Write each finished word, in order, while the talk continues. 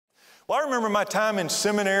Well, I remember my time in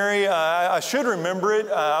seminary. I should remember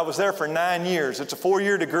it. I was there for 9 years. It's a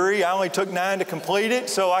 4-year degree. I only took 9 to complete it,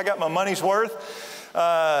 so I got my money's worth.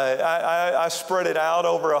 I spread it out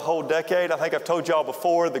over a whole decade. I think I've told y'all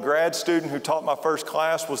before, the grad student who taught my first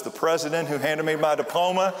class was the president who handed me my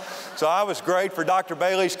diploma. So I was great for Dr.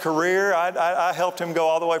 Bailey's career. I helped him go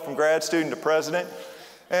all the way from grad student to president.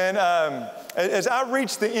 And as I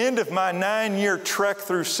reached the end of my 9-year trek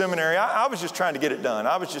through seminary, I was just trying to get it done.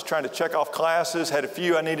 I was just trying to check off classes, had a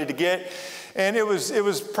few I needed to get. And it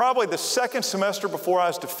was probably the second semester before I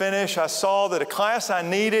was to finish. I saw that a class I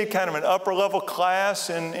needed, kind of an upper level class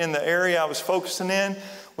in the area I was focusing in,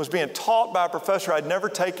 was being taught by a professor I'd never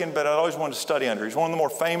taken, but I'd always wanted to study under. He's one of the more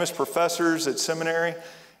famous professors at seminary,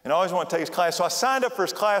 and I always wanted to take his class. So I signed up for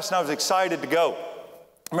his class, and I was excited to go.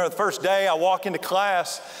 I remember the first day I walk into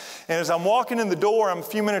class, and as I'm walking in the door, I'm a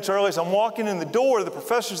few minutes early, as I'm walking in the door, the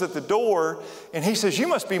professor's at the door, and he says, "You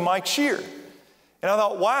must be Mike Scheer." And I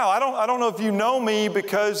thought, wow, I don't know if you know me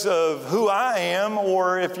because of who I am,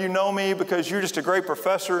 or if you know me because you're just a great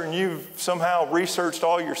professor and you've somehow researched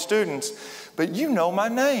all your students, but you know my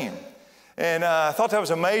name. And I thought that was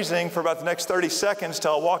amazing for about the next 30 seconds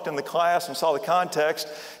till I walked in the class and saw the context.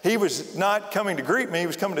 He was not coming to greet me. He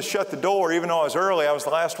was coming to shut the door. Even though I was early, I was the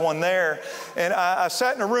last one there. And I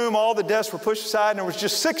sat in a room. All the desks were pushed aside, and there was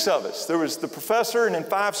just 6 of us. There was the professor and then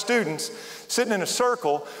 5 students sitting in a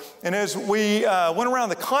circle. And as we went around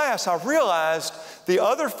the class, I realized the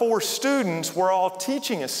other 4 students were all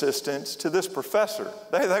teaching assistants to this professor.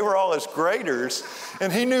 They were all his graders.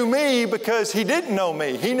 And he knew me because he didn't know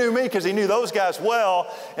me. He knew me because he knew those guys well,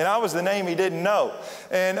 and I was the name he didn't know.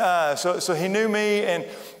 And so he knew me, and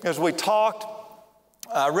as we talked,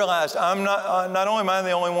 I realized not only am I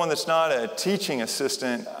the only one that's not a teaching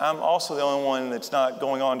assistant, I'm also the only one that's not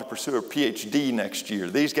going on to pursue a PhD next year.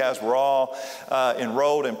 These guys were all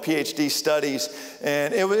enrolled in PhD studies,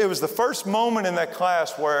 and it was the first moment in that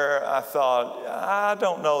class where I thought, I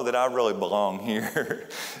don't know that I really belong here.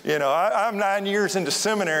 You know, I'm 9 years into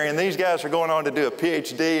seminary, and these guys are going on to do a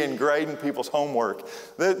PhD and grading people's homework.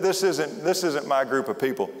 This isn't my group of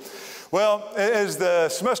people. Well, as the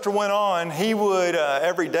semester went on, he would,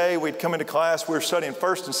 every day we'd come into class, we were studying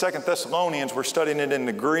 1st and 2nd Thessalonians, we're studying it in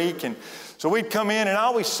the Greek, and so we'd come in, and I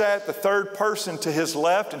always sat the third person to his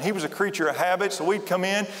left, and he was a creature of habit, so we'd come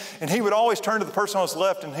in, and he would always turn to the person on his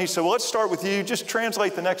left, and he said, well, let's start with you, just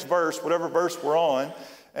translate the next verse, whatever verse we're on,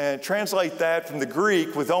 and translate that from the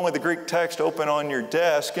Greek with only the Greek text open on your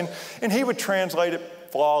desk, and he would translate it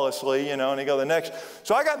flawlessly, you know, and he'd go the next.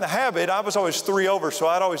 So I got in the habit, I was always 3 over, so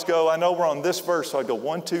I'd always go, I know we're on this verse, so I'd go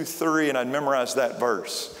 1, 2, 3, and I'd memorize that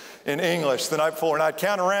verse in English the night before, and I'd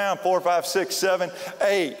count around 4, 5, 6, 7,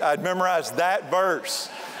 8. I'd memorize that verse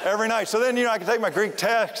every night. So then, you know, I could take my Greek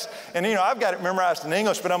text, and, you know, I've got it memorized in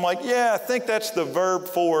English, but I'm like, yeah, I think that's the verb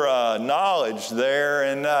for knowledge there,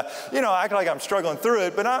 and, you know, I act like I'm struggling through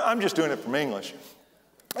it, but I'm just doing it from English.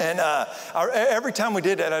 And every time we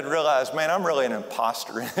did that, I'd realize, man, I'm really an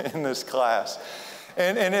imposter in this class.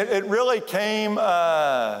 And it really came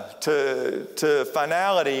to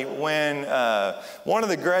finality when one of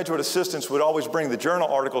the graduate assistants would always bring the journal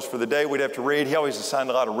articles for the day we'd have to read. He always assigned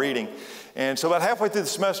a lot of reading. And so about halfway through the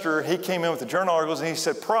semester, he came in with the journal articles, and he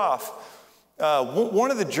said, Prof, one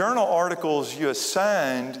of the journal articles you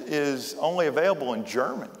assigned is only available in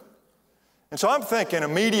German. And so I'm thinking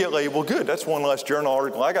immediately, well, good, that's one less journal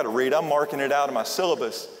article I got to read. I'm marking it out of my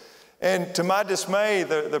syllabus. And to my dismay,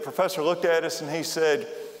 the professor looked at us and he said,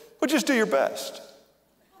 well, just do your best.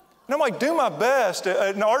 And I'm like, do my best?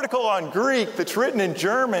 An article on Greek that's written in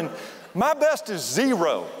German, my best is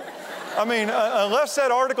 0. I mean, unless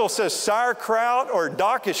that article says sauerkraut or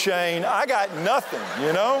Dockashane, I got nothing,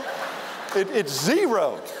 you know? It's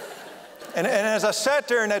 0. And as I sat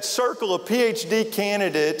there in that circle of PhD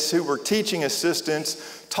candidates who were teaching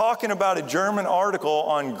assistants talking about a German article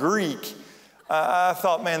on Greek, I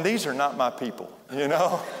thought, man, these are not my people, you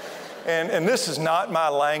know? And this is not my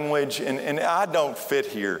language, and I don't fit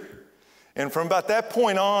here. And from about that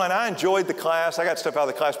point on, I enjoyed the class. I got stuff out of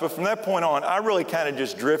the class, but from that point on, I really kind of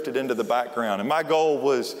just drifted into the background. And my goal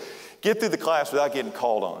was get through the class without getting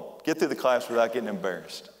called on, get through the class without getting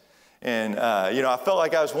embarrassed. And, you know, I felt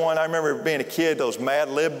like I was one. I remember being a kid, those Mad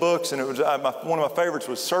Lib books, and it was one of my favorites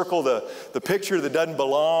was circle the picture that doesn't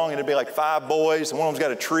belong, and it'd be like 5 boys, and one of them's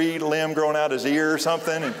got a tree limb growing out his ear or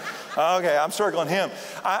something. And, okay, I'm circling him.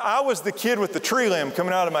 I was the kid with the tree limb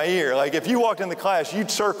coming out of my ear. Like, if you walked in the class, you'd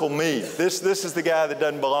circle me. This is the guy that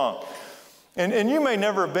doesn't belong. And you may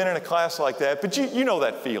never have been in a class like that, but you know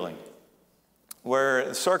that feeling, where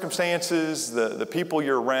the circumstances, the people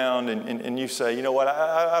you're around, and you say, you know what,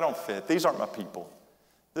 I don't fit. These aren't my people.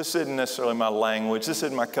 This isn't necessarily my language. This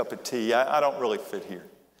isn't my cup of tea. I don't really fit here.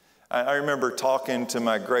 I remember talking to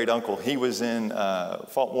my great uncle. He was in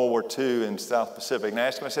fought World War II in South Pacific. And I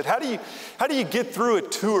asked him, I said, how do you get through a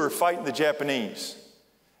tour fighting the Japanese?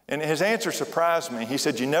 And his answer surprised me. He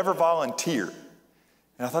said, you never volunteer.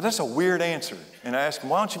 And I thought, that's a weird answer. And I asked him,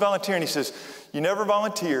 why don't you volunteer? And he says, you never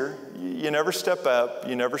volunteer. You never step up.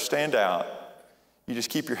 You never stand out. You just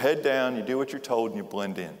keep your head down. You do what you're told and you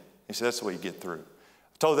blend in. He said, that's the way you get through.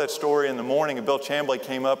 Told that story in the morning, and Bill Chamblee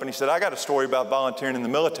came up and he said, I got a story about volunteering in the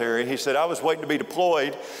military. He said, I was waiting to be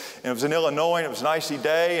deployed, and it was in Illinois, and it was an icy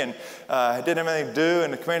day, and I didn't have anything to do,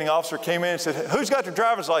 and the commanding officer came in and said, who's got their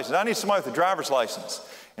driver's license? I need somebody with a driver's license.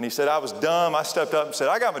 And he said, I was dumb. I stepped up and said,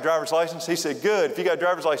 I got my driver's license. He said, good. If you got a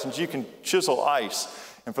driver's license, you can chisel ice.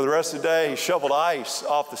 And for the rest of the day, he shoveled ice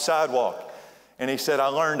off the sidewalk. And he said, I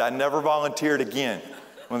learned I never volunteered again.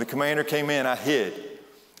 When the commander came in, I hid.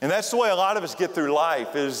 And that's the way a lot of us get through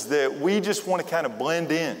life, is that we just want to kind of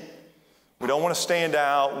blend in. We don't want to stand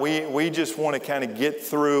out. We just want to kind of get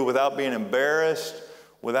through without being embarrassed,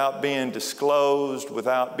 without being disclosed,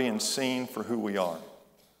 without being seen for who we are.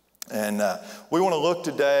 And we want to look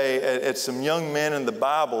today at some young men in the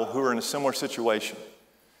Bible who are in a similar situation.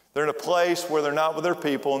 They're in a place where they're not with their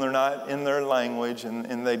people and they're not in their language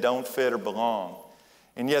and they don't fit or belong.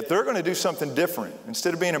 And yet they're going to do something different.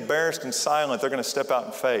 Instead of being embarrassed and silent, they're going to step out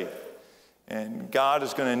in faith. And God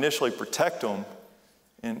is going to initially protect them.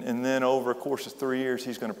 And then over a course of 3 years,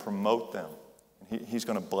 he's going to promote them. He's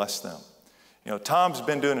going to bless them. You know, Tom's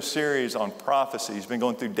been doing a series on prophecy. He's been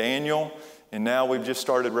going through Daniel. And now we've just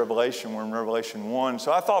started Revelation. We're in Revelation 1.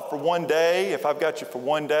 So I thought for one day, if I've got you for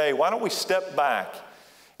one day, why don't we step back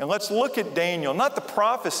and let's look at Daniel. Not the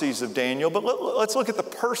prophecies of Daniel, but let's look at the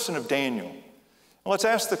person of Daniel. Let's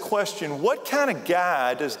ask the question, what kind of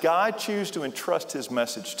guy does God choose to entrust his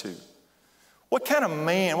message to? What kind of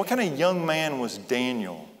man, what kind of young man was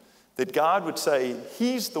Daniel that God would say,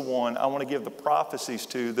 he's the one I want to give the prophecies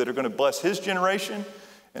to that are going to bless his generation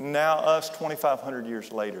and now us 2,500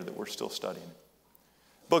 years later that we're still studying?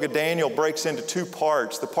 The book of Daniel breaks into two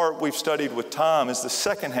parts. The part we've studied with Tom is the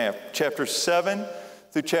second half, chapters 7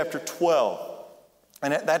 through chapter 12.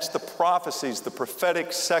 And that's the prophecies, the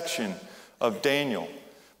prophetic section of Daniel.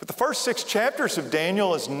 But the first 6 chapters of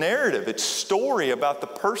Daniel is narrative. It's story about the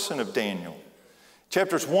person of Daniel.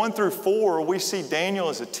 Chapters 1 through 4, we see Daniel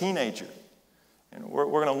as a teenager. And we're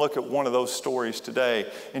going to look at one of those stories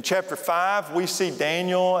today. In chapter 5, we see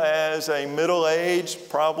Daniel as a middle-aged,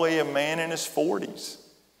 probably a man in his 40s.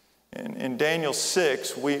 And in Daniel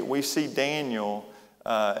 6, we see Daniel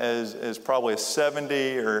as probably a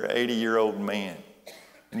 70 or 80-year-old man.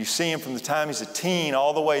 And you see him from the time he's a teen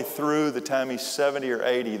all the way through the time he's 70 or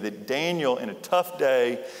 80, that Daniel, in a tough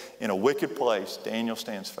day, in a wicked place, Daniel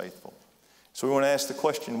stands faithful. So we want to ask the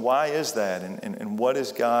question, why is that? And what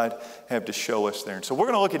does God have to show us there? And so we're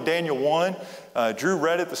going to look at Daniel 1. Drew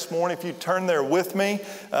read it this morning. If you turn there with me.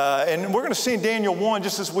 And we're going to see in Daniel 1,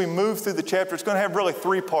 just as we move through the chapter, it's going to have really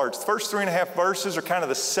 3 parts. The first 3.5 verses are kind of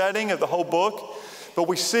the setting of the whole book. But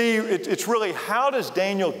we see it's really, how does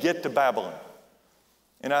Daniel get to Babylon?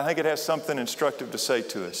 And I think it has something instructive to say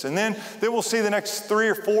to us. And then we'll see the next 3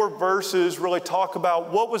 or 4 verses really talk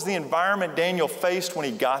about what was the environment Daniel faced when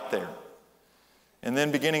he got there. And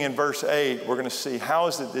then beginning in verse 8, we're going to see how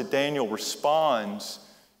is it that Daniel responds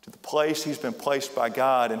to the place he's been placed by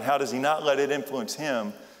God, and how does he not let it influence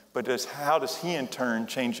him, but how does he in turn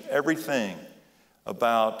change everything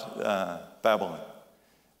about Babylon.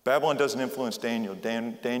 Babylon doesn't influence Daniel.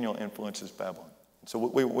 Daniel influences Babylon. So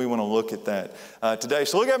we want to look at that today.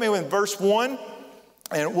 So look at me with verse 1,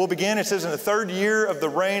 and we'll begin. It says, in the 3rd year of the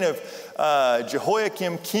reign of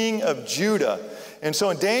Jehoiakim, king of Judah. And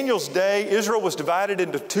so in Daniel's day, Israel was divided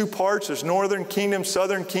into 2 parts. There's northern kingdom,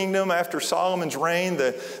 southern kingdom. After Solomon's reign,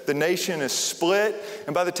 the nation is split.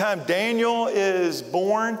 And by the time Daniel is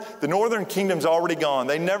born, the northern kingdom's already gone.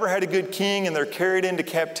 They never had a good king, and they're carried into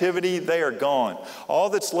captivity. They are gone.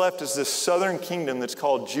 All that's left is this southern kingdom that's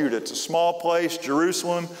called Judah. It's a small place,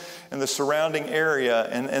 Jerusalem, and the surrounding area,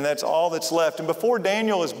 and that's all that's left. And before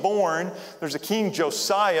Daniel is born, there's a king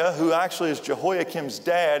Josiah, who actually is Jehoiakim's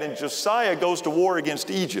dad, and Josiah goes to war against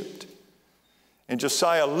Egypt. And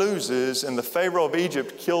Josiah loses, and the Pharaoh of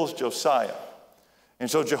Egypt kills Josiah. And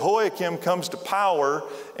so Jehoiakim comes to power,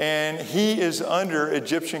 and he is under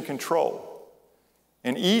Egyptian control.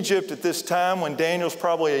 And Egypt at this time, when Daniel's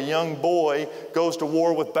probably a young boy, goes to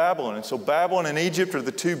war with Babylon. And so Babylon and Egypt are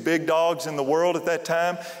the 2 big dogs in the world at that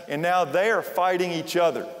time. And now they are fighting each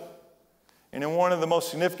other. And in one of the most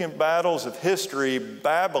significant battles of history,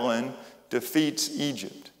 Babylon defeats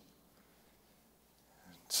Egypt.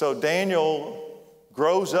 So Daniel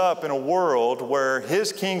grows up in a world where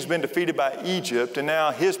his king's been defeated by Egypt, and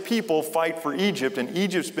now his people fight for Egypt, and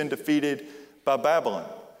Egypt's been defeated by Babylon.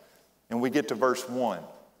 And we get to verse 1.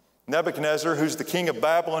 Nebuchadnezzar, who's the king of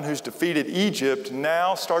Babylon, who's defeated Egypt,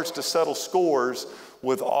 now starts to settle scores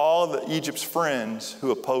with all of Egypt's friends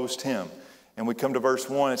who opposed him. And we come to verse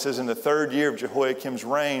 1. It says, in the 3rd year of Jehoiakim's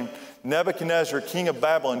reign, Nebuchadnezzar, king of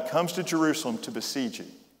Babylon, comes to Jerusalem to besiege it.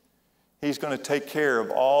 He's going to take care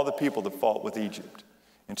of all the people that fought with Egypt.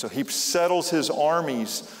 And so he settles his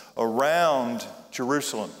armies around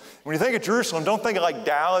Jerusalem. When you think of Jerusalem, don't think of like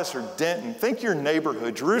Dallas or Denton. Think your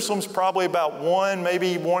neighborhood. Jerusalem's probably about 1,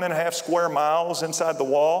 maybe 1.5 square miles inside the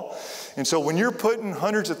wall. And so when you're putting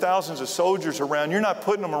hundreds of thousands of soldiers around, you're not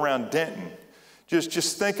putting them around Denton.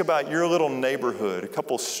 Just think about your little neighborhood, a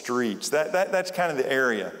couple streets. That's kind of the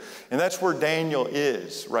area. And that's where Daniel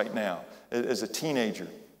is right now as a teenager.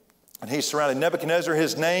 And he's surrounded. Nebuchadnezzar,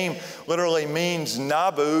 his name literally means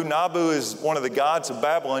Nabu. Nabu is one of the gods of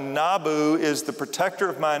Babylon. Nabu is the protector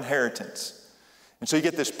of my inheritance. And so you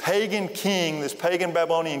get this pagan king, this pagan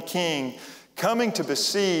Babylonian king, coming to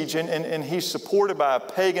besiege, and he's supported by a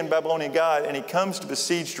pagan Babylonian god, and he comes to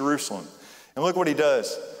besiege Jerusalem. And look what he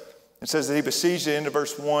does. It says that he besieged it into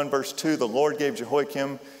verse 1. Verse 2, the Lord gave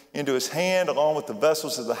Jehoiakim into his hand, along with the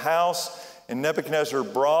vessels of the house. And Nebuchadnezzar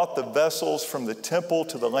brought the vessels from the temple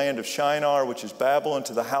to the land of Shinar, which is Babylon,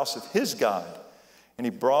 to the house of his God. And he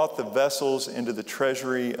brought the vessels into the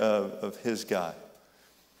treasury of his God.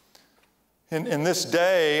 In this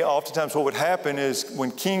day, oftentimes what would happen is when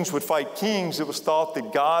kings would fight kings, it was thought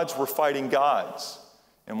that gods were fighting gods.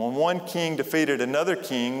 And when one king defeated another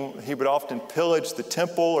king, he would often pillage the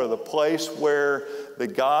temple or the place where the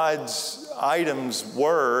god's items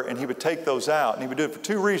were, and he would take those out. And he would do it for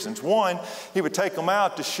 2 reasons. One, he would take them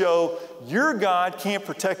out to show your God can't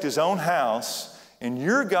protect his own house, and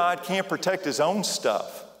your God can't protect his own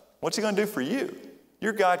stuff. What's he going to do for you?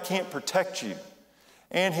 Your God can't protect you.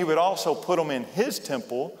 And he would also put them in his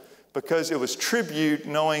temple because it was tribute,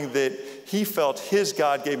 knowing that he felt his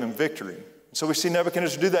God gave him victory. So we see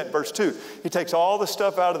Nebuchadnezzar do that in verse 2. He takes all the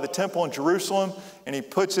stuff out of the temple in Jerusalem and he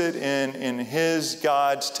puts it in his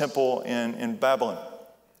God's temple in Babylon.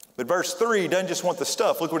 But verse 3, he doesn't just want the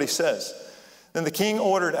stuff. Look what he says. Then the king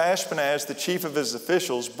ordered Ashpenaz, the chief of his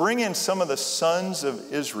officials, bring in some of the sons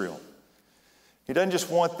of Israel. He doesn't just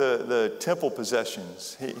want the temple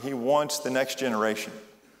possessions. He wants the next generation.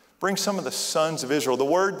 Bring some of the sons of Israel. The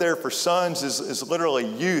word there for sons is literally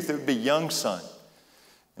youth. It would be young son.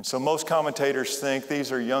 And so most commentators think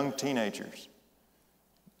these are young teenagers.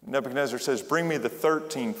 Nebuchadnezzar says, bring me the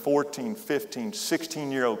 13, 14, 15,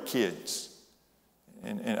 16-year-old kids.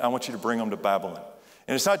 And I want you to bring them to Babylon.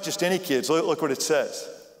 And it's not just any kids. Look what it says.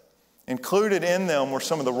 Included in them were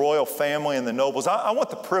some of the royal family and the nobles. I want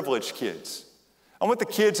the privileged kids. I want the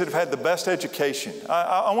kids that have had the best education.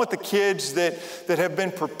 I want the kids that have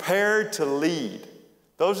been prepared to lead.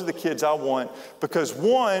 Those are the kids I want because,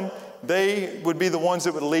 one, they would be the ones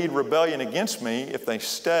that would lead rebellion against me if they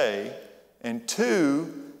stay. And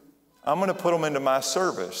 2, I'm going to put them into my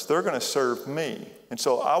service. They're going to serve me. And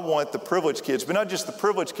so I want the privileged kids, but not just the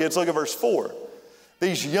privileged kids. Look at verse 4.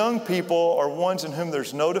 These young people are ones in whom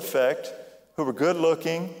there's no defect, who are good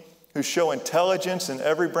looking, who show intelligence in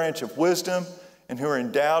every branch of wisdom, and who are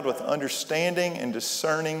endowed with understanding and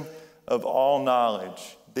discerning of all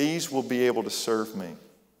knowledge. These will be able to serve me.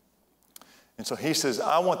 And so he says,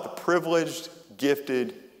 I want the privileged,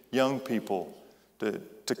 gifted young people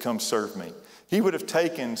to come serve me. He would have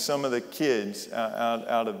taken some of the kids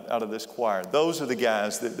out of this choir. Those are the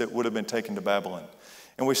guys that would have been taken to Babylon.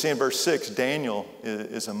 And we see in verse 6, Daniel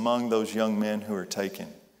is among those young men who are taken.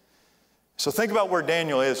 So think about where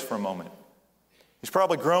Daniel is for a moment. He's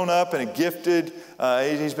probably grown up in a gifted,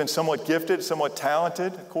 he's been somewhat gifted, somewhat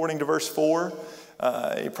talented, according to verse 4.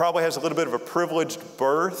 He probably has a little bit of a privileged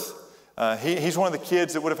birth. He's one of the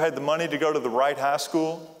kids that would have had the money to go to the right high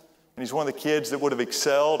school. And he's one of the kids that would have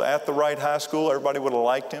excelled at the right high school. Everybody would have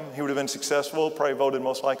liked him. He would have been successful, probably voted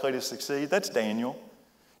most likely to succeed. That's Daniel.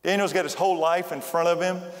 Daniel's got his whole life in front of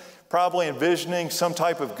him, probably envisioning some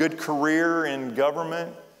type of good career in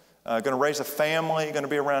government, going to raise a family, going to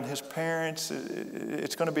be around his parents.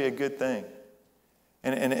 It's going to be a good thing.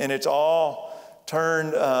 And it's all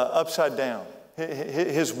turned upside down.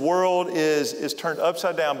 His world is turned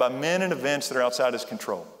upside down by men and events that are outside his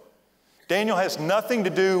control. Daniel has nothing to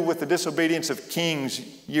do with the disobedience of kings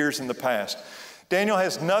years in the past. Daniel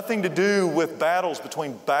has nothing to do with battles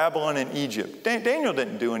between Babylon and Egypt. Daniel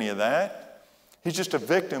didn't do any of that. He's just a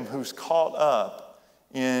victim who's caught up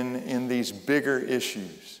in these bigger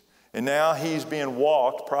issues. And now he's being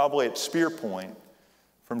walked, probably at spear point,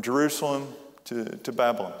 from Jerusalem to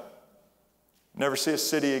Babylon. Never see his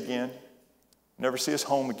city again. Never see his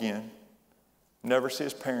home again. Never see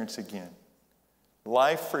his parents again.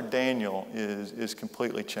 Life for Daniel is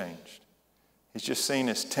completely changed. He's just seen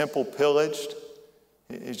his temple pillaged.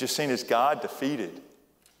 He's just seen his God defeated.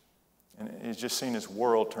 And he's just seen his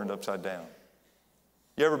world turned upside down.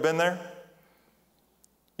 You ever been there?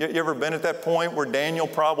 You ever been at that point where Daniel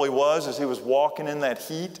probably was as he was walking in that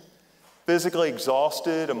heat, physically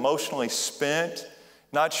exhausted, emotionally spent,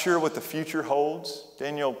 not sure what the future holds?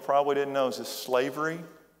 Daniel probably didn't know, is this slavery,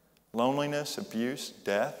 loneliness, abuse,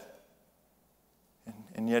 death?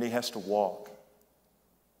 And yet he has to walk.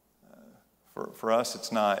 For us,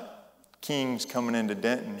 it's not kings coming into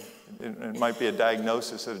Denton. It might be a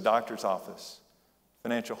diagnosis at a doctor's office,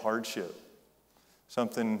 financial hardship,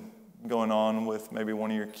 something going on with maybe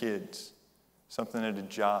one of your kids, something at a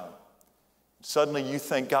job. Suddenly you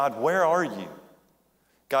think, God, where are you?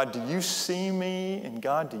 God, do you see me? And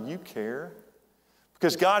God, do you care?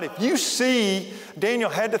 Because God, if you see, Daniel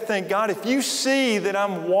had to think, God, if you see that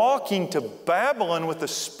I'm walking to Babylon with a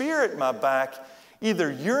spear at my back,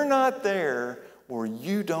 either you're not there or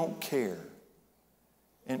you don't care.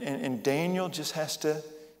 And Daniel just has to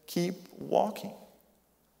keep walking.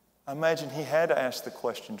 I imagine he had to ask the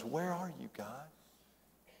questions, where are you, God?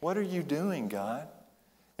 What are you doing, God?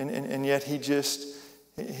 And yet he just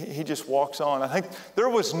walks on. I think there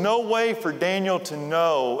was no way for Daniel to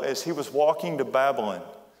know as he was walking to Babylon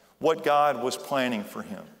what God was planning for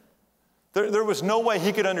him. There was no way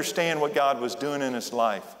he could understand what God was doing in his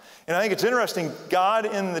life. And I think it's interesting, God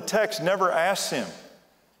in the text never asks him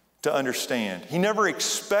to understand. He never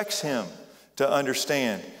expects him to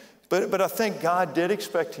understand. But I think God did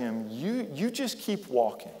expect him. You just keep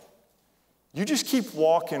walking. You just keep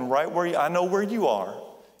walking right where I know where you are,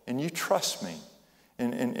 and you trust me,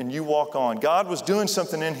 and you walk on. God was doing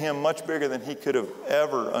something in him much bigger than he could have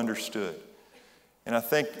ever understood. And I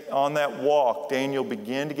think on that walk, Daniel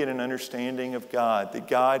began to get an understanding of God, that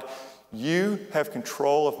God, you have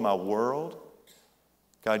control of my world.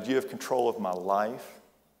 God, you have control of my life.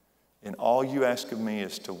 And all you ask of me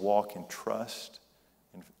is to walk in trust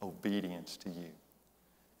and obedience to you.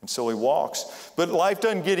 And so he walks. But life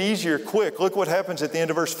doesn't get easier quick. Look what happens at the end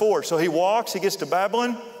of verse 4. So he walks, he gets to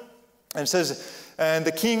Babylon, and it says, and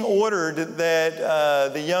the king ordered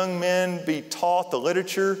that the young men be taught the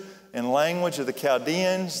literature and language of the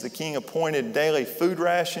Chaldeans. The king appointed daily food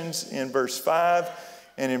rations in verse 5.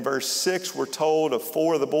 And in verse 6, we're told of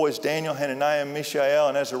 4 of the boys, Daniel, Hananiah, Mishael,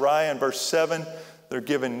 and Azariah. In verse 7, they're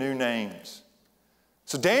given new names.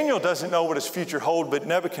 So Daniel doesn't know what his future holds, but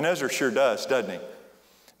Nebuchadnezzar sure does, doesn't he?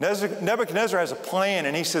 Nebuchadnezzar has a plan,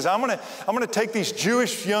 and he says, I'm going to take these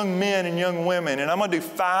Jewish young men and young women, and I'm going to do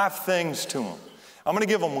 5 things to them. I'm going to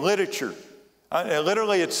give them literature.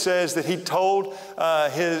 Literally, it says that he told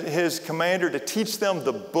his commander to teach them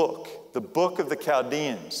the book of the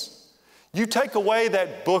Chaldeans. You take away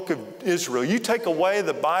that book of Israel. You take away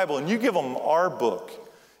the Bible, and you give them our book.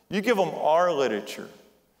 You give them our literature.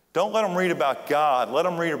 Don't let them read about God. Let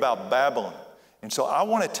them read about Babylon. And so I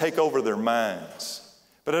want to take over their minds.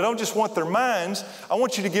 But I don't just want their minds. I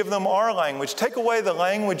want you to give them our language. Take away the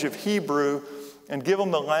language of Hebrew and give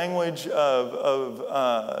them the language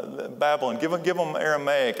of Babylon. Give them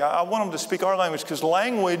Aramaic. I want them to speak our language because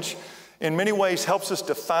language in many ways helps us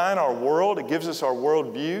define our world. It gives us our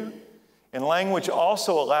worldview. And language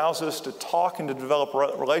also allows us to talk and to develop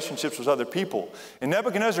relationships with other people. And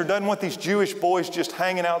Nebuchadnezzar doesn't want these Jewish boys just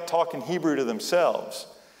hanging out talking Hebrew to themselves.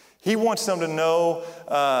 He wants them to know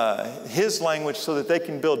his language so that they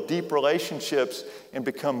can build deep relationships and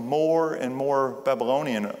become more and more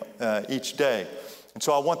Babylonian each day. And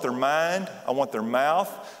so I want their mind, I want their mouth.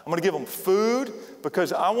 I'm going to give them food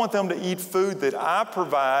because I want them to eat food that I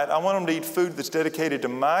provide. I want them to eat food that's dedicated to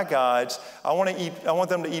my gods. I want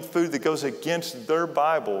them to eat food that goes against their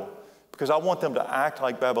Bible because I want them to act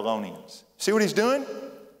like Babylonians. See what he's doing?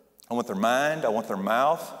 I want their mind, I want their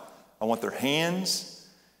mouth, I want their hands.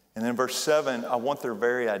 And then verse 7, I want their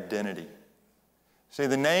very identity. See,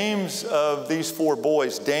 the names of these 4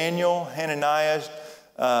 boys, Daniel, Hananiah,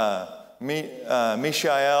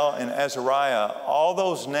 Mishael, and Azariah, all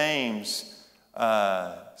those names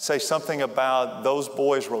say something about those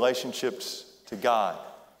boys' relationships to God.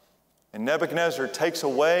 And Nebuchadnezzar takes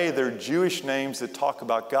away their Jewish names that talk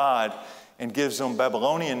about God and gives them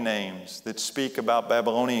Babylonian names that speak about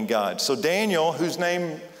Babylonian gods. So Daniel, whose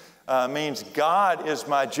name means God is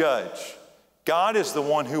my judge. God is the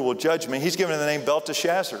one who will judge me. He's given the name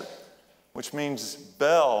Belteshazzar, which means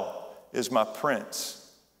Bel is my prince.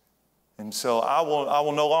 And so I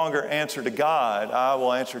will no longer answer to God. I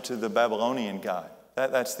will answer to the Babylonian God.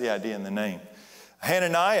 That's the idea in the name.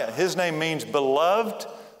 Hananiah, his name means beloved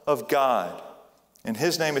of God. And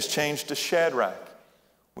his name is changed to Shadrach,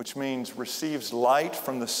 which means receives light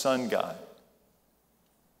from the sun god.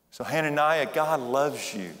 So Hananiah, God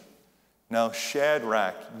loves you. Now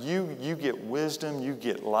Shadrach, you get wisdom, you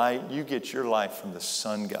get light, you get your life from the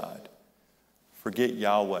sun god. Forget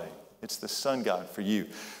Yahweh. It's the sun god for you.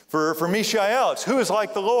 For Mishael, it's who is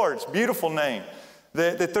like the Lord. It's a beautiful name.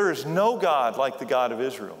 That there is no God like the God of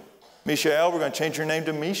Israel. Mishael, we're going to change your name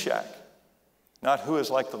to Meshach. Not who is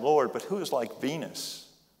like the Lord, but who is like Venus.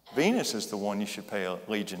 Venus is the one you should pay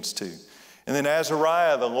allegiance to. And then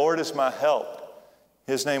Azariah, the Lord is my help.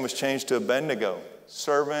 His name was changed to Abednego,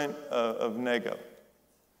 servant of Nego.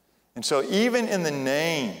 And so even in the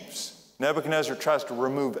names, Nebuchadnezzar tries to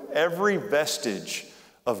remove every vestige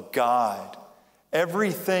of God,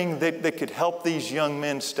 everything that could help these young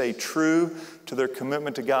men stay true to their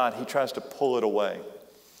commitment to God. He tries to pull it away.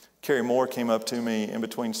 Kerry Moore came up to me in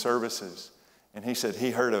between services, and he said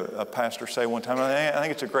he heard a pastor say one time, I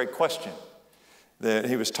think it's a great question, that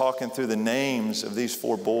he was talking through the names of these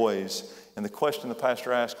 4 boys, and the question the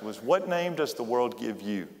pastor asked was, what name does the world give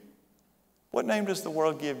you? What name does the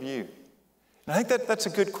world give you? And I think that's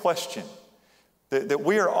a good question, that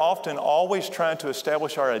we are often always trying to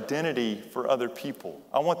establish our identity for other people.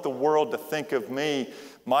 I want the world to think of me,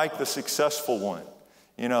 Mike the successful one.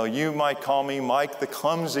 You know, you might call me Mike the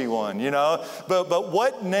clumsy one, you know. But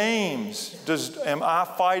what names am I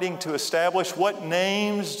fighting to establish? What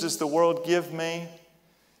names does the world give me?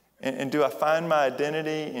 And do I find my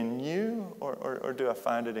identity in you, or do I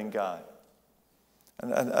find it in God?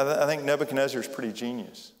 And I think Nebuchadnezzar is pretty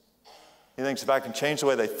genius. He thinks if I can change the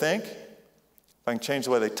way they think, if I can change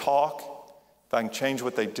the way they talk, if I can change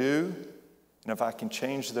what they do, and if I can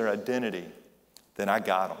change their identity, then I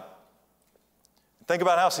got them. Think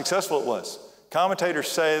about how successful it was. Commentators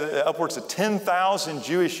say that upwards of 10,000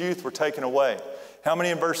 Jewish youth were taken away. How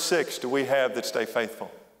many in verse 6 do we have that stay faithful?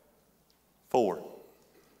 4.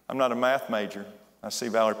 I'm not a math major. I see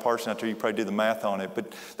Valerie Parson out there. You probably do the math on it.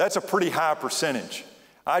 But that's a pretty high percentage.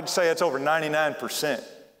 I'd say it's over 99%.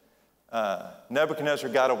 Nebuchadnezzar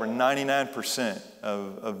got over 99%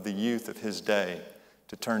 of the youth of his day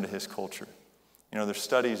to turn to his culture. You know, there's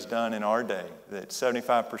studies done in our day that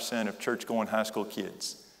 75% of church-going high school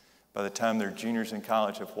kids, by the time they're juniors in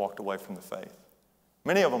college, have walked away from the faith.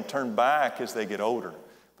 Many of them turn back as they get older,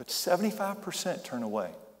 but 75% turn away.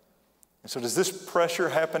 And so does this pressure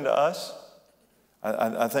happen to us?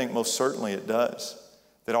 I think most certainly it does.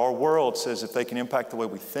 That our world says if they can impact the way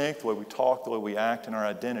we think, the way we talk, the way we act, and our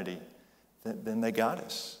identity, then they got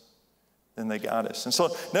us. Then they got us. And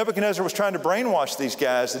so Nebuchadnezzar was trying to brainwash these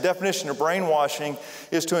guys. The definition of brainwashing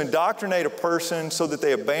is to indoctrinate a person so that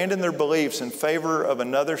they abandon their beliefs in favor of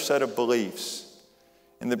another set of beliefs.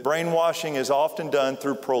 And the brainwashing is often done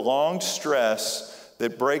through prolonged stress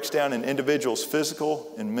that breaks down an individual's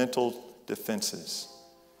physical and mental defenses.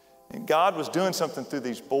 And God was doing something through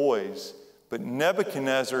these boys, but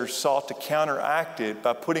Nebuchadnezzar sought to counteract it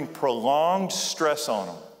by putting prolonged stress on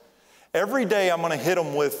them. Every day I'm going to hit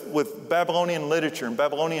them with Babylonian literature and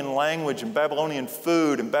Babylonian language and Babylonian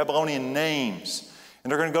food and Babylonian names.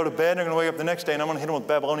 And they're going to go to bed and they're going to wake up the next day and I'm going to hit them with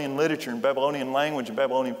Babylonian literature and Babylonian language and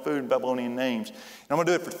Babylonian food and Babylonian names. And I'm going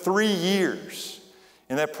to do it for 3 years.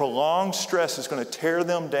 And that prolonged stress is going to tear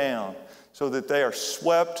them down so that they are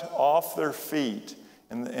swept off their feet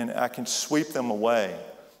and I can sweep them away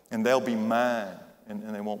and they'll be mine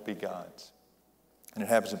and they won't be God's. And it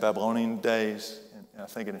happens in Babylonian days. I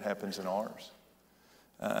think it happens in ours.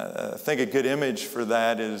 I think a good image for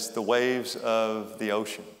that is the waves of the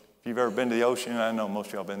ocean. If you've ever been to the ocean, I know most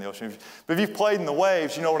of y'all have been to the ocean, but if you've played in the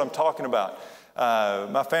waves, you know what I'm talking about.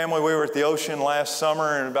 My family, we were at the ocean last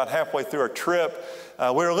summer, and about halfway through our trip,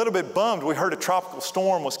 we were a little bit bummed. We heard a tropical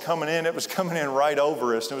storm was coming in. It was coming in right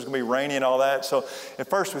over us, and it was going to be rainy and all that. So at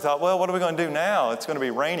first we thought, well, what are we going to do now? It's going to be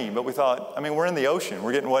rainy. But we thought, I mean, we're in the ocean.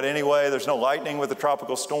 We're getting wet anyway. There's no lightning with the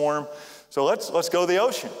tropical storm. So let's go to the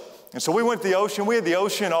ocean. And so we went to the ocean. We had the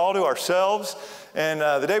ocean all to ourselves. And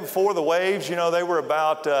the day before, the waves, you know, they were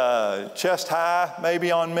about chest high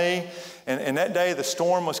maybe on me. And that day the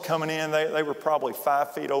storm was coming in. They were probably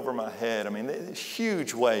 5 feet over my head. I mean,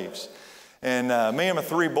 huge waves. And me and my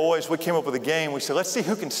 3 boys, we came up with a game. We said, let's see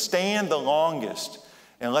who can stand the longest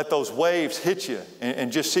and let those waves hit you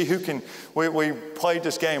and just see who can. We played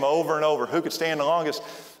this game over and over, who could stand the longest.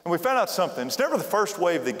 And we found out something. It's never the first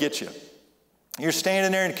wave that gets you. You're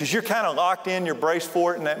standing there because you're kind of locked in, you're braced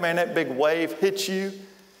for it, and that big wave hits you,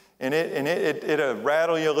 and it'll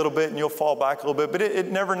rattle you a little bit, and you'll fall back a little bit, but it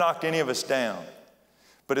never knocked any of us down.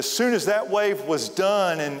 But as soon as that wave was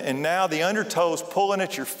done and now the undertow's pulling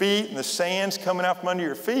at your feet and the sand's coming out from under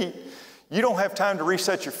your feet, you don't have time to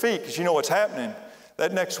reset your feet because you know what's happening.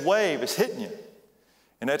 That next wave is hitting you.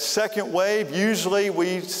 And that second wave, usually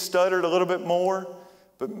we stuttered a little bit more.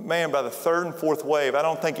 But man, by the third and fourth wave, I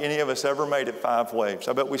don't think any of us ever made it 5 waves.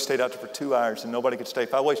 I bet we stayed out there for 2 hours and nobody could stay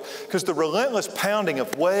 5 waves. Because the relentless pounding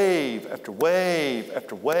of wave after wave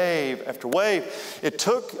after wave after wave, it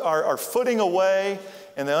took our footing away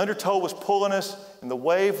and the undertow was pulling us and the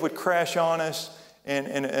wave would crash on us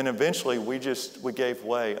and eventually we gave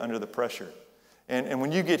way under the pressure. And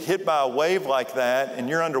when you get hit by a wave like that and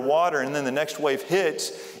you're underwater and then the next wave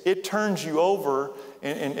hits, it turns you over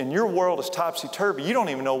and your world is topsy-turvy. You don't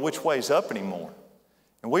even know which way's up anymore.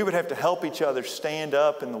 And we would have to help each other stand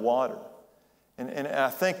up in the water. And I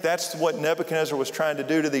think that's what Nebuchadnezzar was trying to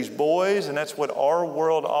do to these boys, and that's what our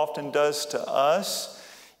world often does to us,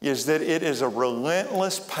 is that it is a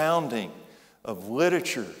relentless pounding of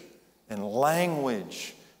literature and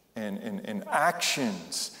language and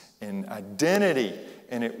actions and identity,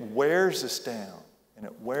 and it wears us down, and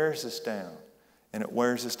it wears us down. And it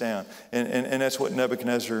wears us down. And that's what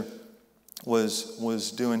Nebuchadnezzar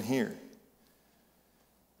was doing here.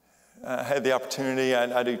 I had the opportunity,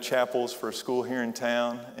 I do chapels for a school here in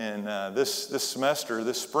town. And this semester,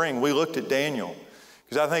 this spring, we looked at Daniel.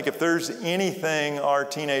 Because I think if there's anything our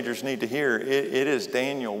teenagers need to hear, it is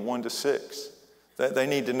Daniel 1-6. That they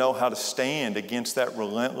need to know how to stand against that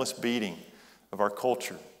relentless beating of our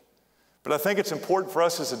culture. But I think it's important for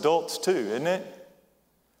us as adults too, isn't it?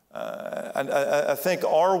 I think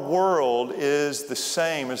our world is the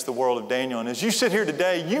same as the world of Daniel. And as you sit here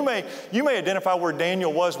today, you may identify where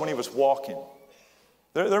Daniel was when he was walking.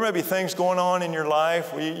 There may be things going on in your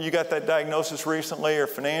life. You got that diagnosis recently or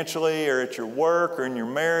financially or at your work or in your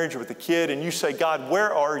marriage or with a kid, and you say, God,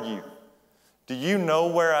 where are you? Do you know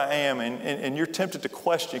where I am? And you're tempted to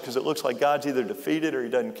question because it looks like God's either defeated or he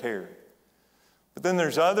doesn't care. But then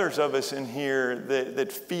there's others of us in here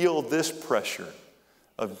that feel this pressure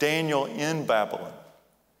of Daniel in Babylon,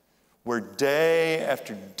 where day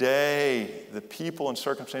after day, the people and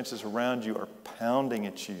circumstances around you are pounding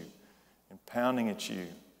at you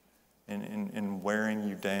and wearing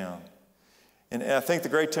you down. And I think the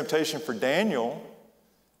great temptation for Daniel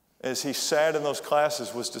as he sat in those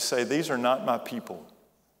classes was to say, these are not my people.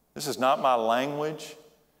 This is not my language.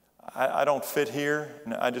 I don't fit here,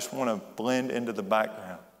 and I just want to blend into the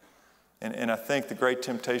background. And I think the great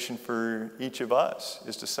temptation for each of us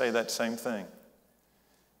is to say that same thing.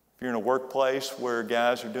 If you're in a workplace where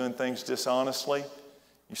guys are doing things dishonestly,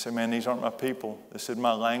 you say, man, these aren't my people. This isn't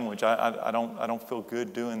my language. I don't feel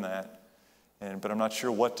good doing that. But I'm not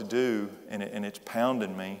sure what to do, and it's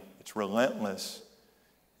pounding me. It's relentless.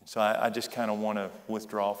 And so I just kind of want to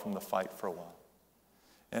withdraw from the fight for a while.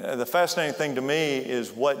 And the fascinating thing to me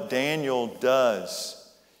is what Daniel does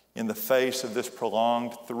in the face of this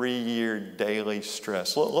prolonged 3-year daily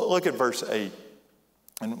stress. Look at verse 8,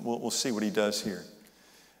 and we'll see what he does here.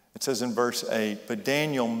 It says in verse 8, but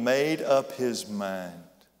Daniel made up his mind.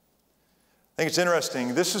 I think it's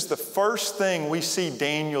interesting. This is the first thing we see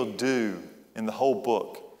Daniel do in the whole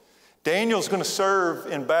book. Daniel's going to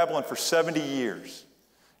serve in Babylon for 70 years.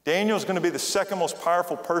 Daniel's going to be the second most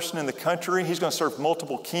powerful person in the country. He's going to serve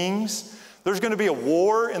multiple kings. There's going to be a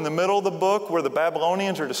war in the middle of the book where the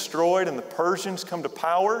Babylonians are destroyed and the Persians come to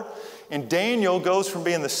power. And Daniel goes from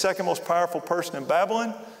being the second most powerful person in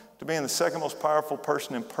Babylon to being the second most powerful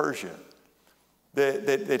person in Persia.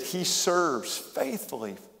 That he serves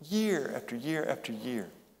faithfully year after year after year.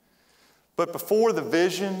 But before the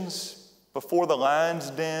visions, before the lion's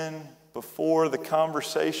den, before the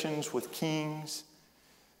conversations with kings,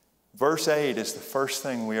 verse 8 is the first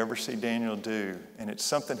thing we ever see Daniel do, and it's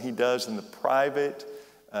something he does in the private,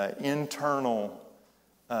 internal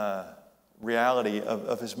reality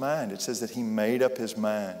of his mind. It says that he made up his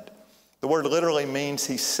mind. The word literally means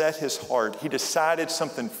he set his heart. He decided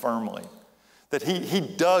something firmly. That he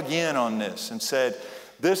dug in on this and said,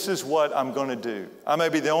 this is what I'm going to do. I may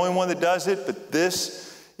be the only one that does it, but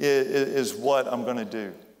this is what I'm going to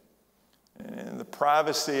do. In the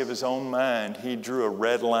privacy of his own mind, he drew a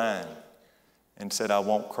red line and said, I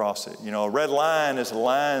won't cross it. You know, a red line is a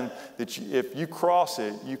line that if you cross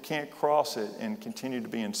it, you can't cross it and continue to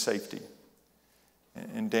be in safety.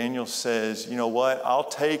 And Daniel says, you know what? I'll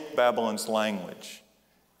take Babylon's language.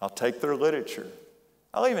 I'll take their literature.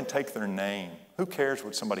 I'll even take their name. Who cares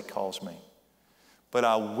what somebody calls me? But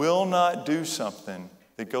I will not do something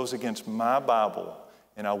that goes against my Bible.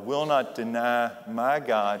 And I will not deny my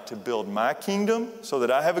God to build my kingdom so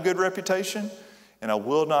that I have a good reputation. And I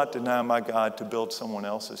will not deny my God to build someone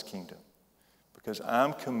else's kingdom. because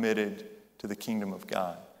I'm committed to the kingdom of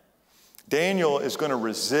God. Daniel is going to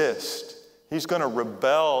resist. He's going to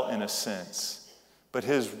rebel in a sense. But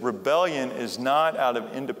his rebellion is not out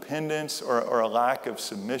of independence or a lack of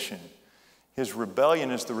submission. His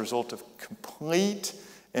rebellion is the result of complete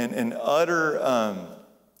and utter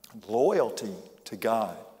loyalty to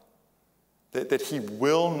God. That he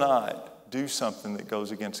will not do something that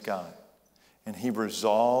goes against God. And he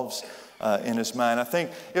resolves in his mind. I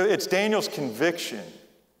think it's Daniel's conviction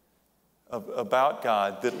about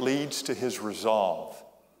God that leads to his resolve.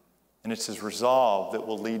 And it's his resolve that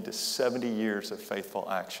will lead to 70 years of faithful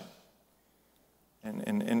action.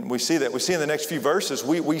 And we see that. We see in the next few verses,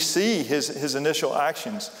 we see his initial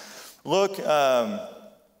actions. Look,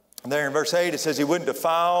 there in verse 8, it says he wouldn't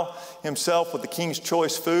defile himself with the king's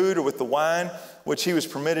choice food or with the wine which he was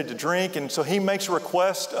permitted to drink. And so he makes a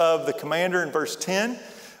request of the commander in verse 10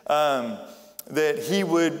 that he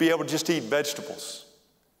would be able to just eat vegetables.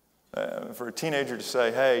 For a teenager to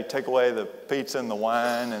say, hey, take away the pizza and the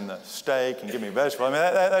wine and the steak and give me vegetables. I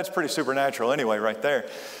mean, that's pretty supernatural anyway right there.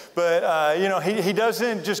 But, he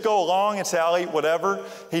doesn't just go along and say, I'll eat whatever.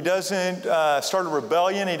 He doesn't start a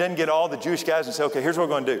rebellion. He doesn't get all the Jewish guys and say, okay, here's what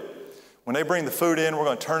we're going to do. When they bring the food in, we're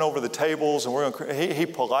going to turn over the tables. And we're going to, he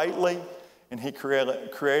politely and he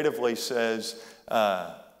creatively says,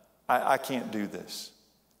 I can't do this.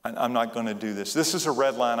 I'm not going to do this. This is a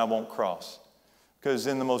red line I won't cross. Because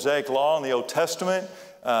in the Mosaic Law in the Old Testament,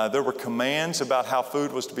 there were commands about how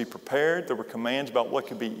food was to be prepared. There were commands about what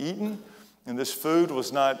could be eaten. And this food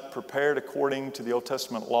was not prepared according to the Old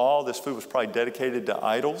Testament law. This food was probably dedicated to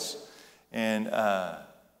idols. And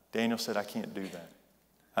Daniel said, I can't do that.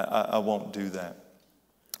 I won't do that.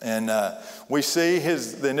 And we see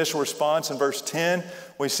the initial response in verse 10.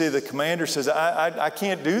 We see the commander says, I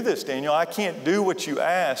can't do this, Daniel. I can't do what you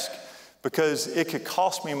ask because it could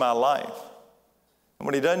cost me my life. And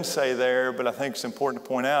what he doesn't say there, but I think it's important to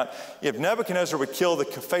point out, if Nebuchadnezzar would kill the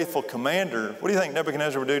faithful commander, what do you think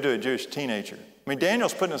Nebuchadnezzar would do to a Jewish teenager? I mean,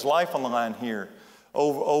 Daniel's putting his life on the line here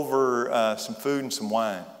over some food and some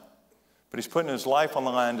wine. But he's putting his life on the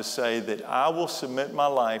line to say that I will submit my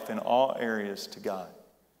life in all areas to God.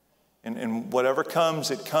 And whatever comes,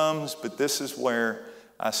 it comes, but this is where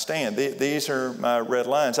I stand. These are my red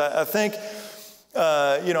lines. I think...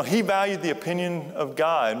 he valued the opinion of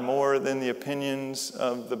God more than the opinions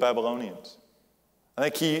of the Babylonians. I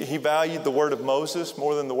think he valued the word of Moses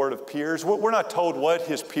more than the word of peers. We're not told what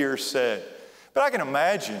his peers said, but I can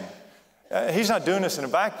imagine he's not doing this in a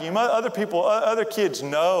vacuum. Other kids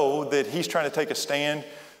know that he's trying to take a stand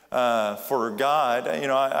for God.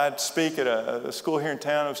 I'd speak at a school here in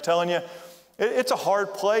town. I was telling you, it's a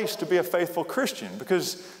hard place to be a faithful Christian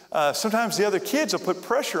because sometimes the other kids will put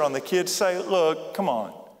pressure on the kids, say, look, come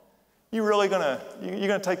on. You really you're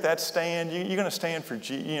gonna take that stand? You're gonna stand for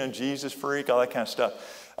Jesus freak, all that kind of stuff.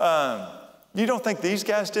 You don't think these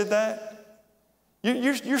guys did that?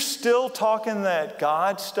 You're still talking that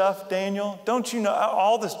God stuff, Daniel? Don't you know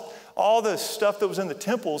all the stuff that was in the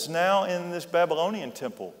temples now in this Babylonian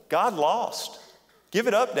temple? God lost. Give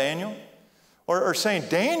it up, Daniel. Or saying,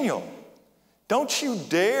 Daniel, don't you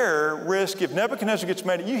dare risk, if Nebuchadnezzar gets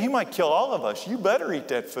mad at you, he might kill all of us. You better eat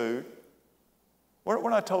that food. We're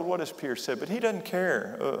not told what his peers said, but he doesn't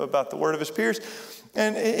care about the word of his peers.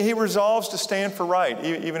 And he resolves to stand for right,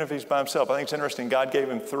 even if he's by himself. I think it's interesting. God gave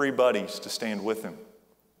him 3 buddies to stand with him.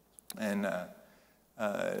 And,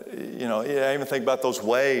 I even think about those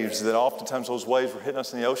waves, that oftentimes those waves were hitting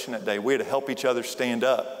us in the ocean that day. We had to help each other stand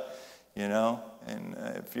up, And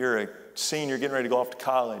if you're a senior getting ready to go off to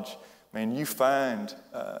college, man, you find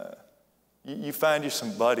you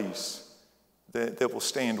some buddies that will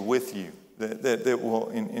stand with you, that will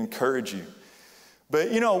encourage you. But,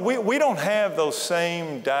 we don't have those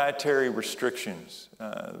same dietary restrictions.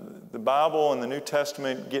 The Bible and the New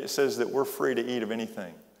Testament says that we're free to eat of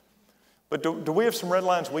anything. But do we have some red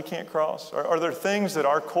lines we can't cross? Are there things that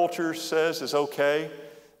our culture says is okay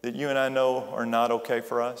that you and I know are not okay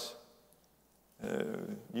for us?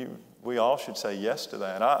 We all should say yes to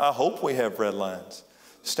that. I hope we have red lines.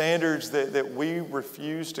 Standards that we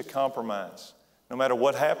refuse to compromise. No matter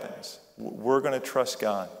what happens, we're going to trust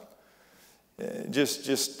God. Just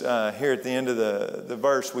here at the end of the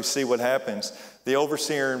verse, we see what happens. The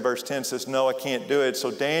overseer in verse 10 says, no, I can't do it. So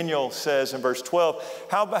Daniel says in verse 12,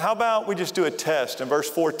 how about we just do a test? In verse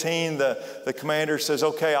 14, the commander says,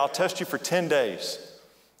 okay, I'll test you for 10 days.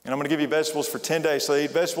 And I'm going to give you vegetables for 10 days. So they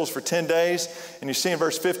eat vegetables for 10 days. And you see in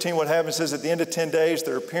verse 15 what happens is at the end of 10 days,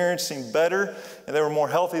 their appearance seemed better and they were more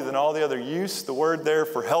healthy than all the other youths. The word there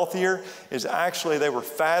for healthier is actually they were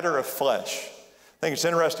fatter of flesh. think it's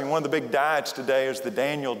interesting. One of the big diets today is the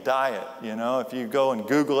Daniel diet. You know, if you go and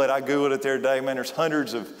Google it, I Googled it the other day, man, there's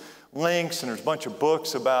hundreds of links and there's a bunch of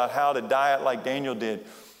books about how to diet like Daniel did.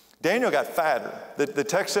 Daniel got fatter. The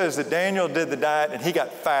text says that Daniel did the diet and he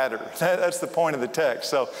got fatter. That's the point of the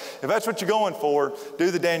text. So if that's what you're going for,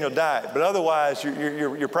 do the Daniel diet. But otherwise,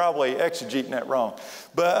 you're probably exegeting that wrong.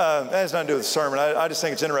 But that has nothing to do with the sermon. I just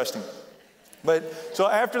think it's interesting. But so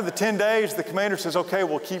after the 10 days, the commander says, okay,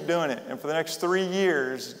 we'll keep doing it. And for the next 3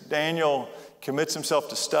 years, Daniel commits himself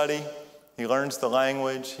to study. He learns the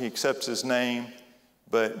language. He accepts his name,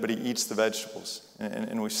 but he eats the vegetables.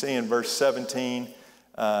 And we see in verse 17,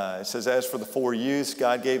 it says, as for the 4 youths,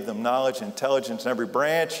 God gave them knowledge and intelligence in every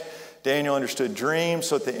branch. Daniel understood dreams.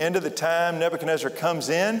 So at the end of the time, Nebuchadnezzar comes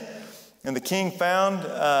in, and the king found,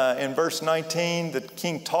 in verse 19, the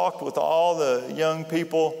king talked with all the young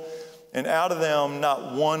people, and out of them,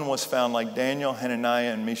 not one was found like Daniel,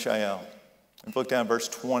 Hananiah, and Mishael. If you look down at verse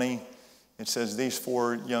 20, it says, these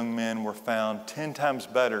 4 young men were found 10 times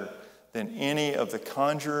better than any of the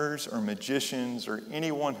conjurers or magicians or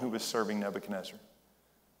anyone who was serving Nebuchadnezzar.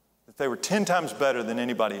 That they were 10 times better than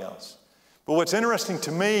anybody else. But what's interesting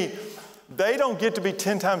to me, they don't get to be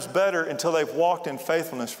 10 times better until they've walked in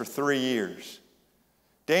faithfulness for 3 years.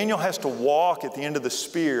 Daniel has to walk at the end of the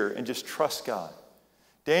spear and just trust God.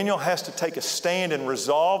 Daniel has to take a stand and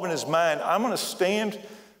resolve in his mind, I'm going to stand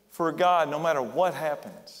for God no matter what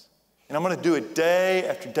happens. And I'm going to do it day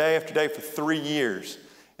after day after day for 3 years.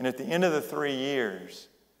 And at the end of the 3 years,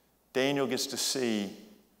 Daniel gets to see,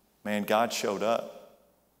 man, God showed up.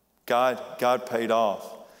 God paid off.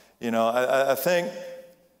 You know, I think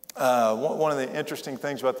one of the interesting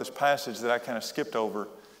things about this passage that I kind of skipped over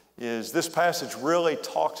is this passage really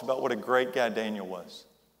talks about what a great guy Daniel was.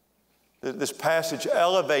 This passage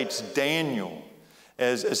elevates Daniel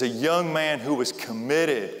as a young man who was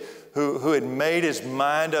committed, who had made his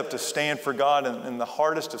mind up to stand for God in the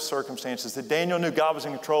hardest of circumstances. That Daniel knew God was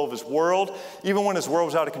in control of his world. Even when his world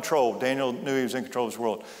was out of control, Daniel knew he was in control of his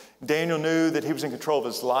world. Daniel knew that he was in control of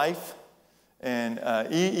his life. And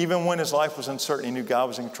even when his life was uncertain, he knew God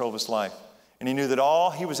was in control of his life. And he knew that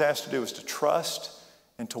all he was asked to do was to trust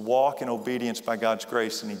and to walk in obedience by God's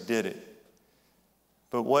grace, and he did it.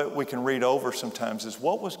 But what we can read over sometimes is,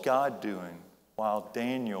 what was God doing while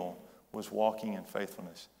Daniel was walking in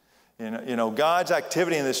faithfulness? You know, God's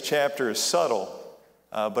activity in this chapter is subtle,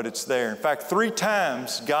 but it's there. In fact, 3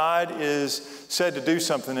 times God is said to do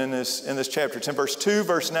something in this chapter. It's in verse 2,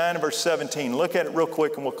 verse 9, and verse 17. Look at it real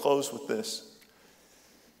quick and we'll close with this.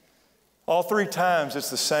 All 3 times it's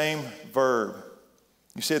the same verb.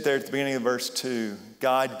 You see it there at the beginning of verse 2.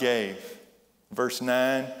 God gave. Verse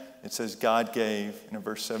 9, it says God gave. And in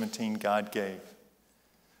verse 17, God gave.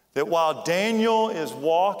 That while Daniel is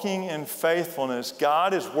walking in faithfulness,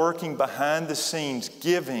 God is working behind the scenes,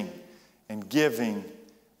 giving and giving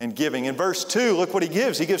and giving. In verse 2, look what he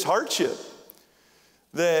gives. He gives hardship.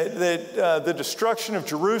 The destruction of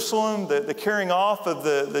Jerusalem, the carrying off of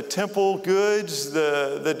the temple goods,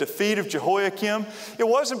 the defeat of Jehoiakim, it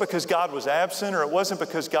wasn't because God was absent or it wasn't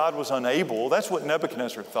because God was unable. That's what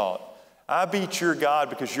Nebuchadnezzar thought. I beat your God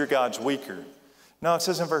because your God's weaker. No, it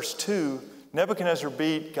says in verse 2, Nebuchadnezzar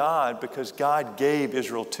beat God because God gave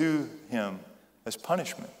Israel to him as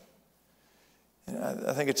punishment. And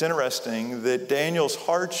I think it's interesting that Daniel's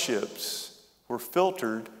hardships were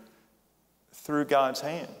filtered through God's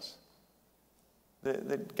hands.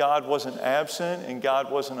 That God wasn't absent and God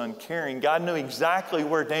wasn't uncaring. God knew exactly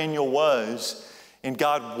where Daniel was, and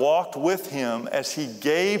God walked with him as he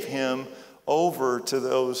gave him over to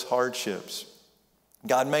those hardships.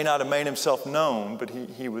 God may not have made himself known, but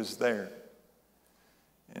he was there.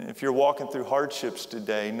 And if you're walking through hardships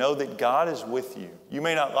today, know that God is with you. You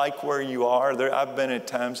may not like where you are. I've been at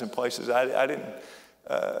times and places I didn't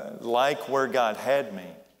like where God had me.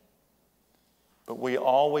 But we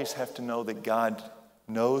always have to know that God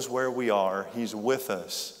knows where we are. He's with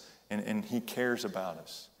us, and he cares about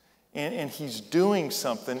us. And he's doing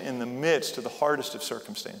something in the midst of the hardest of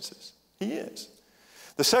circumstances. He is.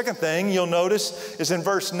 The second thing you'll notice is in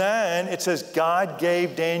verse 9, it says, God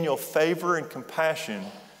gave Daniel favor and compassion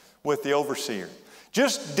with the overseer.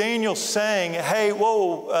 Just Daniel saying, hey,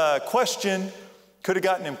 question, could have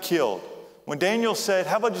gotten him killed. When Daniel said,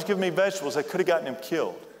 how about just give me vegetables, that could have gotten him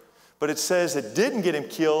killed. But it says it didn't get him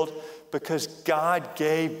killed because God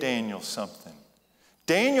gave Daniel something.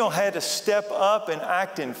 Daniel had to step up and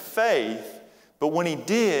act in faith, but when he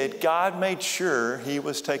did, God made sure he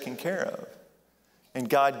was taken care of. And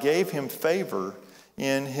God gave him favor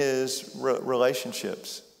in his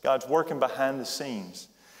relationships. God's working behind the scenes.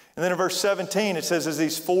 And then in verse 17, it says, as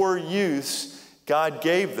these 4 youths, God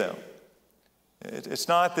gave them. It's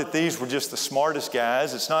not that these were just the smartest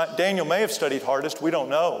guys. It's not, Daniel may have studied hardest, we don't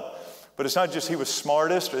know. But it's not just he was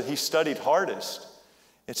smartest or he studied hardest.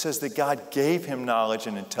 It says that God gave him knowledge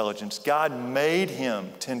and intelligence. God made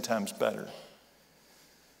him 10 times better.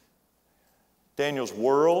 Daniel's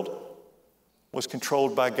world was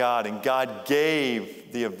controlled by God, and God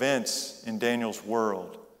gave the events in Daniel's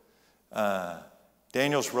world.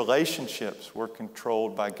 Daniel's relationships were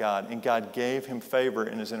controlled by God, and God gave him favor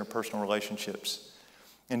in his interpersonal relationships.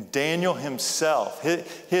 And Daniel himself,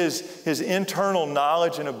 his internal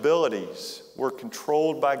knowledge and abilities were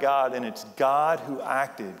controlled by God, and it's God who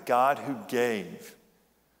acted, God who gave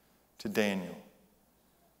to Daniel.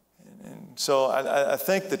 And so I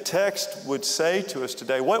think the text would say to us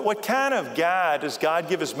today, what kind of guy does God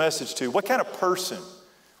give his message to? What kind of person,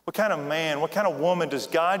 what kind of man, what kind of woman does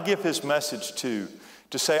God give his message to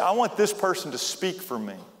say, I want this person to speak for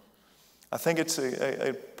me? I think it's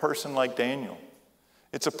a person like Daniel.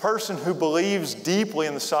 It's a person who believes deeply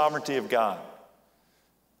in the sovereignty of God.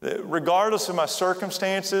 That regardless of my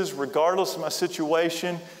circumstances, regardless of my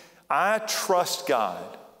situation, I trust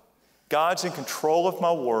God. God's in control of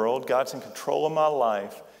my world. God's in control of my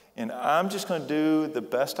life. And I'm just going to do the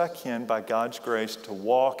best I can by God's grace to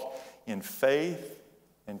walk in faith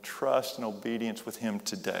and trust and obedience with him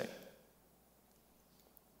today.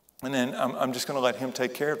 And then I'm just going to let him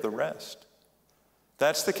take care of the rest.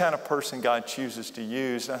 That's the kind of person God chooses to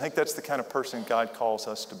use. And I think that's the kind of person God calls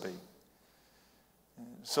us to be.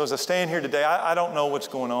 So as I stand here today, I don't know what's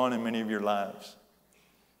going on in many of your lives.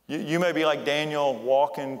 You may be like Daniel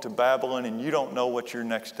walking to Babylon, and you don't know what your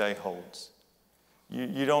next day holds.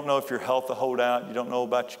 You don't know if your health will hold out. You don't know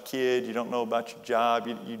about your kid. You don't know about your job.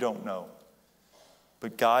 You don't know.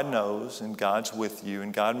 But God knows, and God's with you,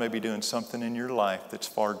 and God may be doing something in your life that's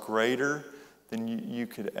far greater than you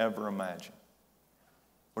could ever imagine.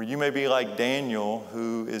 Or you may be like Daniel,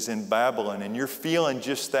 who is in Babylon, and you're feeling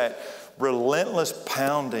just that relentless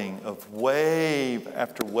pounding of wave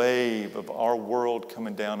after wave of our world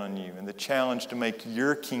coming down on you, and the challenge to make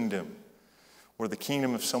your kingdom or the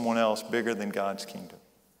kingdom of someone else bigger than God's kingdom.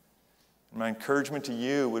 And my encouragement to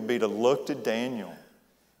you would be to look to Daniel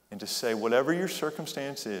and to say, whatever your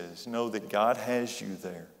circumstance is, know that God has you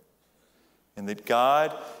there. And that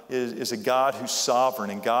God is a God who's sovereign,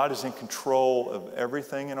 and God is in control of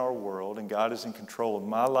everything in our world, and God is in control of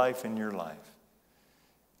my life and your life.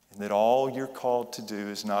 And that all you're called to do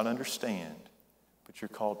is not understand, but you're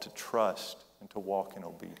called to trust and to walk in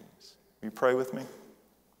obedience. Will you pray with me?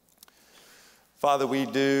 Father, we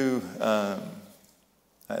do,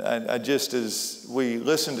 just as we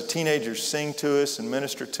listen to teenagers sing to us and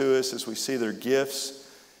minister to us, as we see their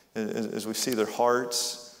gifts, as we see their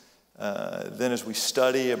hearts, then as we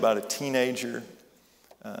study about a teenager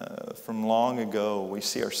from long ago, we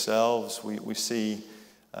see ourselves, we see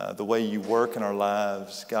the way you work in our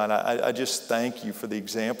lives. God, I just thank you for the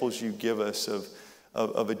examples you give us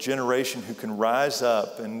of a generation who can rise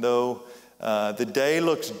up, and though the day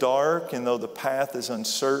looks dark, and though the path is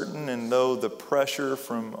uncertain, and though the pressure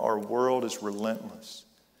from our world is relentless,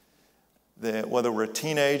 that whether we're a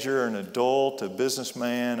teenager, an adult, a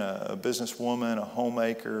businessman, a businesswoman, a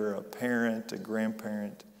homemaker, a parent, a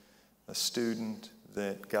grandparent, a student,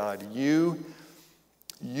 that God, you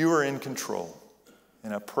are in control.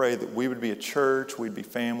 And I pray that we would be a church, we'd be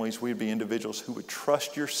families, we'd be individuals who would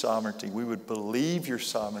trust your sovereignty. We would believe your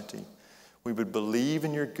sovereignty. We would believe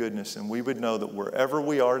in your goodness, and we would know that wherever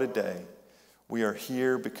we are today, we are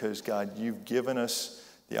here because, God, you've given us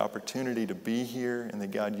the opportunity to be here, and that,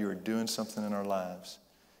 God, you are doing something in our lives.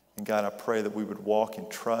 And God, I pray that we would walk in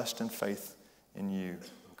trust and faith in you.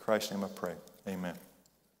 In Christ's name I pray. Amen.